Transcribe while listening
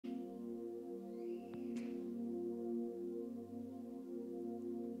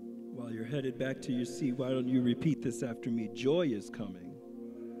You're headed back to your seat. Why don't you repeat this after me? Joy is coming.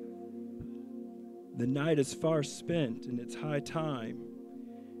 The night is far spent and it's high time,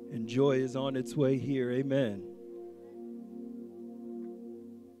 and joy is on its way here. Amen.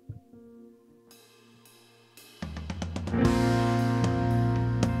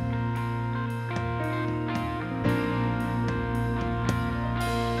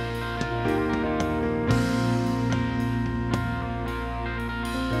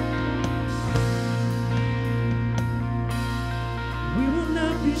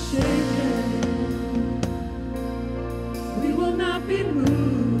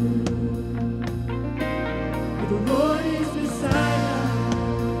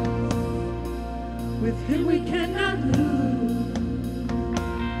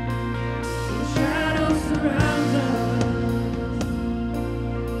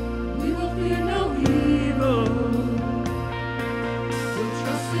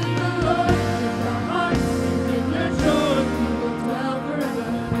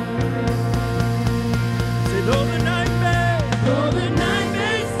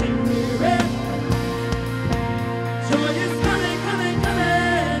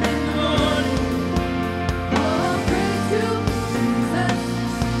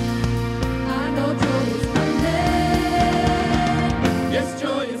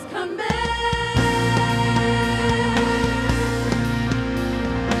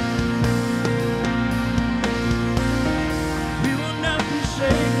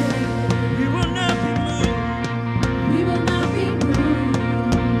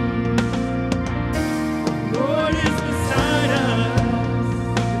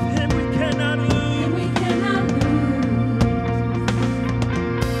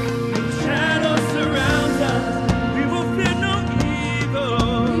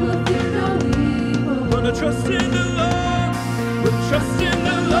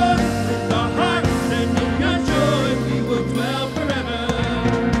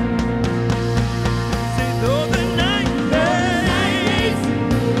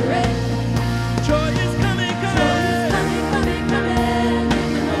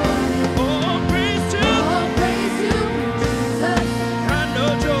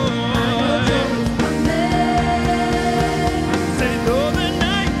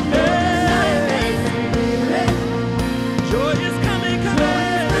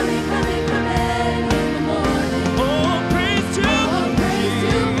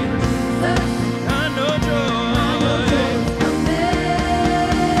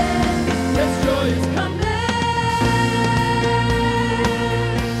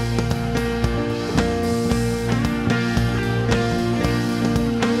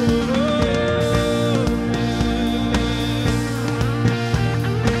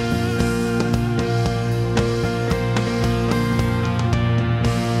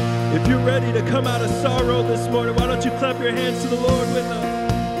 Come out of sorrow this morning. Why don't you clap your hands to the Lord with us?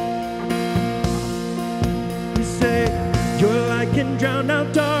 We say, your light can drown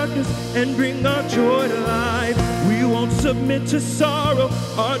out darkness and bring our joy to life. We won't submit to sorrow.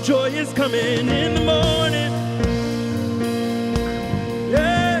 Our joy is coming in the morning.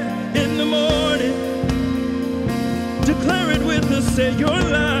 Yeah, in the morning. Declare it with us. Say, your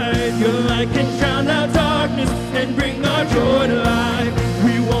light can drown out darkness and bring our joy to life.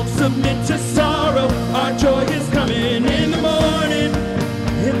 We won't submit to sorrow. Our joy is coming in the morning.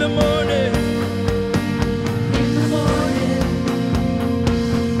 In the morning. In the morning.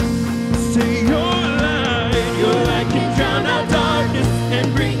 Say your light can drown out darkness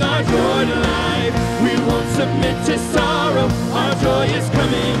and bring our joy to life. We won't submit to sorrow. Our joy is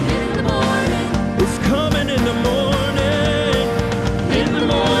coming in the morning. It's coming in the morning. In the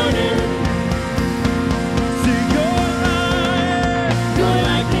morning.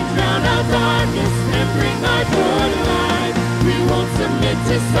 Darkness and bring our joy to life. We won't submit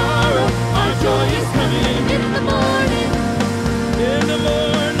to sorrow. Our joy is coming in the morning. In the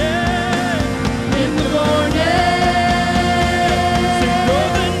morning. In the morning. Sing, though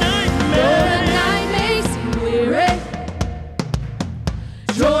the night may seem weary,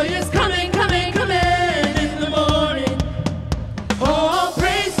 joy is coming, coming, coming in the morning. All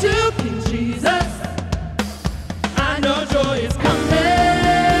praise to King Jesus. I know joy is coming.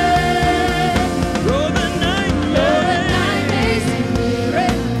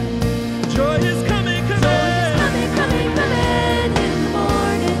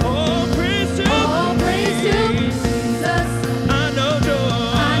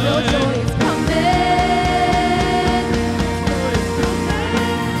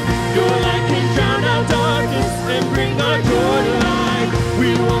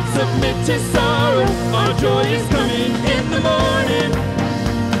 Submit to sorrow. Our joy is coming in the morning.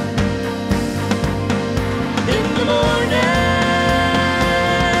 the morning.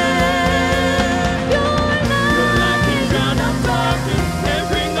 Your light can drown out darkness and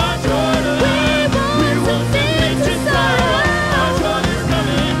bring our joy to life. We won't submit to sorrow. Our joy is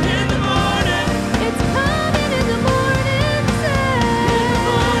coming in the morning. It's coming in the morning. Say, in the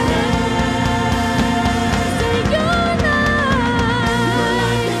morning. Say your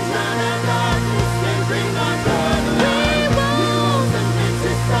light can drown out darkness and bring our joy to life. We won't submit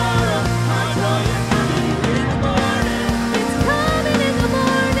to sorrow. Our joy is coming in the morning. It's coming in the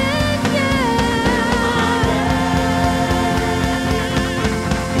morning, yeah.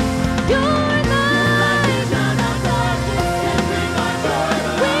 Your light can drown out darkness and bring our joy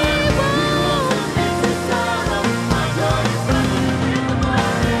to life. We won't submit to sorrow. Our joy is coming in the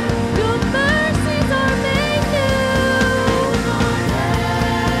morning. Your mercies are made new.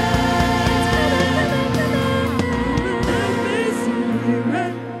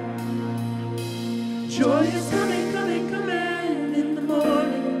 Joy is coming, coming, coming in the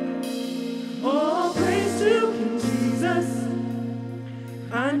morning. All praise to King Jesus.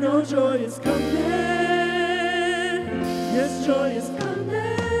 I know joy is coming. Yes, joy is coming.